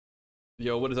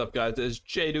Yo, what is up, guys? It is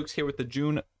JDukes here with the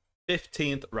June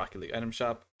 15th Rocket League item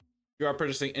shop. If you are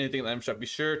purchasing anything in the item shop, be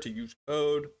sure to use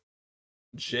code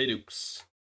JDukes.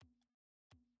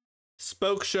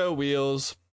 Spoke show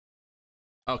wheels.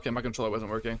 Okay, my controller wasn't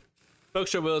working. Spoke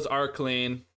show wheels are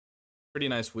clean. Pretty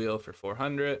nice wheel for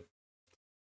 400.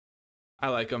 I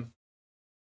like them.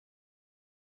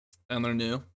 And they're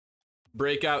new.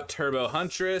 Breakout Turbo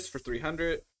Huntress for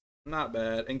 300. Not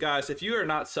bad. And guys, if you are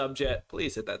not subbed yet,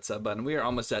 please hit that sub button. We are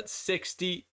almost at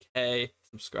 60K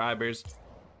subscribers.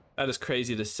 That is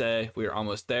crazy to say. We are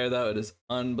almost there, though. It is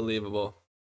unbelievable.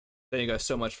 Thank you guys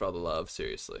so much for all the love.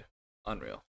 Seriously.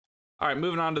 Unreal. All right,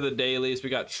 moving on to the dailies.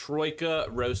 We got Troika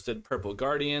Roasted Purple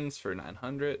Guardians for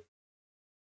 900.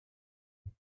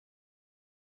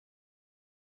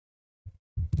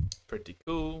 Pretty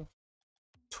cool.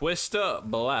 TWISTA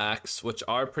Blacks, which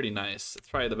are pretty nice. It's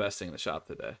probably the best thing in the shop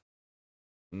today.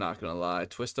 I'm not gonna lie.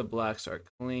 TWISTA Blacks are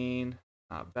clean.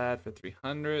 Not bad for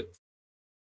 300.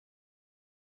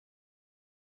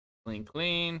 Clean,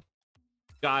 clean.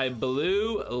 Sky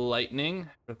Blue Lightning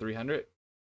for 300.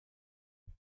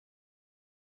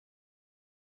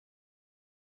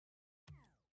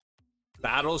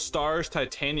 Battle Stars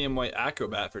Titanium White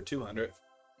Acrobat for 200.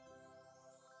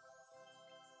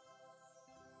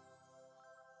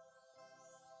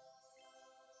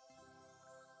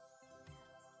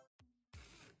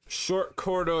 Short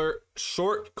quarter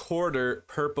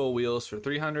purple wheels for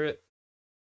 300.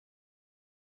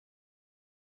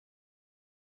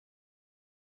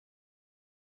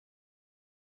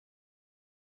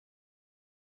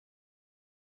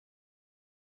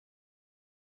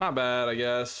 Not bad, I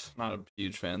guess. Not a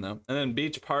huge fan though. And then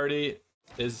Beach Party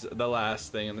is the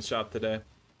last thing in the shop today.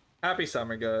 Happy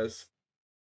summer, guys.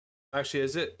 Actually,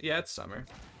 is it? Yeah, it's summer.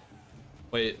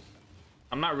 Wait.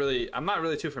 I'm not really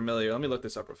too familiar. Let me look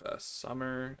this up real fast.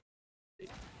 Summer.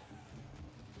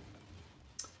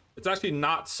 It's actually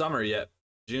not summer yet.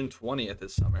 June 20th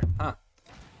is summer. Huh.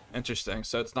 Interesting.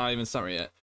 So it's not even summer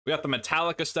yet. We got the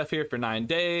Metallica stuff here for 9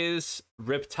 days.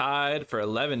 Riptide for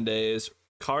 11 days.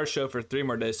 Car Show for 3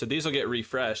 more days. So these will get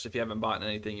refreshed if you haven't bought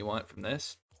anything you want from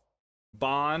this.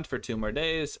 Bond for 2 more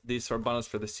days. These are bundles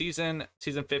for the season.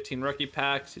 Season 15 Rookie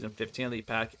Pack. Season 15 Elite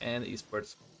Pack. And the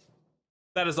Esports.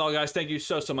 That is all, guys. Thank you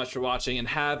so much for watching, and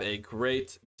have a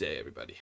great day, everybody.